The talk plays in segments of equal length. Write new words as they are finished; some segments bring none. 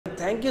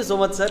Thank you so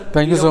much sir.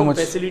 Thank you so much.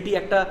 Facility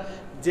একটা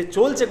যে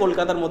চলছে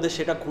কলকাতার মধ্যে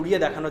সেটা ঘুরিয়ে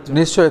দেখানোর জন্য।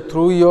 নিশ্চয়,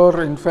 through your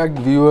in fact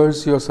viewers,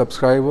 your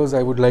subscribers,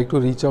 I would like to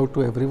reach out to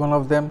every one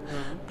of them.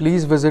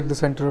 Please visit the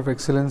Center of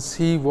Excellence,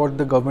 see what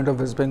the government of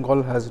West Bengal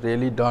has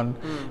really done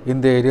in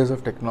the areas of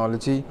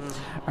technology,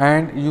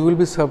 and you will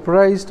be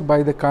surprised by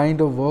the kind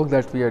of work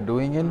that we are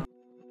doing in.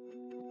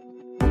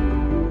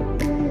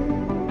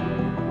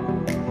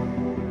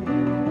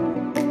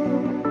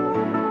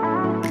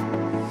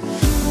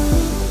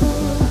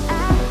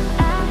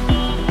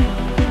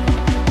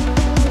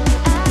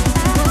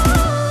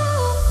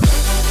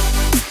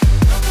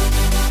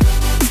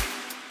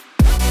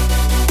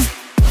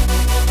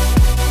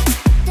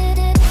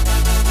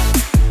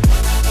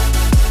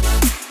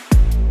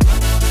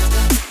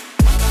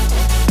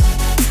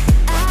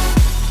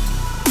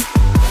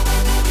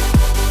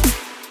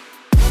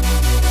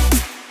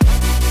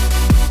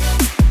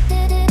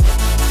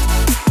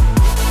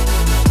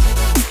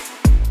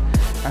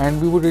 And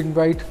we would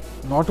invite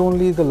not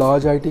only the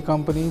large IT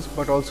companies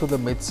but also the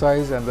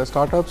mid-size and the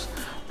startups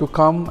to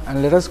come and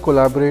let us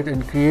collaborate and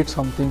create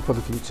something for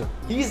the future.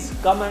 Please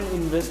come and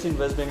invest in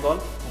West Bengal.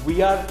 We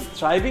are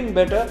thriving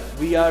better,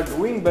 we are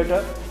doing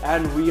better,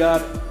 and we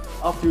are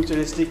a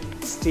futuristic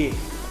state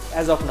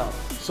as of now.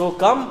 So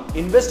come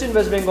invest in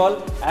West Bengal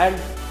and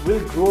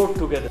we'll grow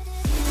together.